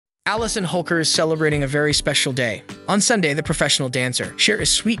Allison Holker is celebrating a very special day. On Sunday, the professional dancer shared a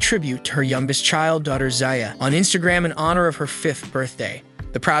sweet tribute to her youngest child, daughter Zaia, on Instagram in honor of her 5th birthday.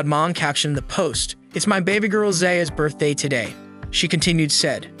 The proud mom captioned the post, "It's my baby girl Zaia's birthday today." She continued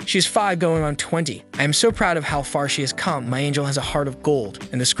said, "She's 5 going on 20. I am so proud of how far she has come. My angel has a heart of gold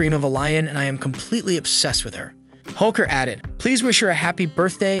and the scream of a lion, and I am completely obsessed with her." Holker added, "Please wish her a happy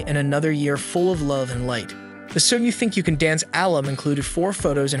birthday and another year full of love and light." The So You Think You Can Dance album included 4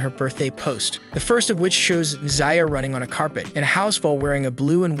 photos in her birthday post, the first of which shows Zaia running on a carpet in a house while wearing a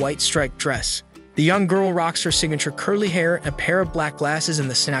blue and white striped dress. The young girl rocks her signature curly hair and a pair of black glasses in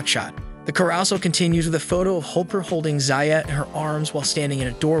the snapshot. The carousel continues with a photo of Holker holding Zaia in her arms while standing in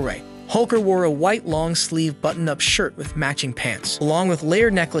a doorway. Holker wore a white long-sleeve button-up shirt with matching pants, along with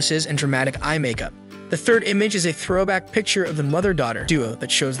layered necklaces and dramatic eye makeup. The third image is a throwback picture of the mother-daughter duo that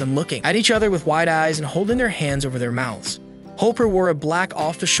shows them looking at each other with wide eyes and holding their hands over their mouths. Holker wore a black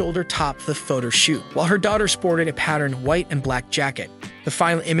off-the-shoulder top for the photo shoot, while her daughter sported a patterned white and black jacket. The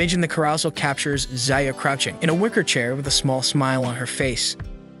final image in the carousel captures Zaia crouching in a wicker chair with a small smile on her face.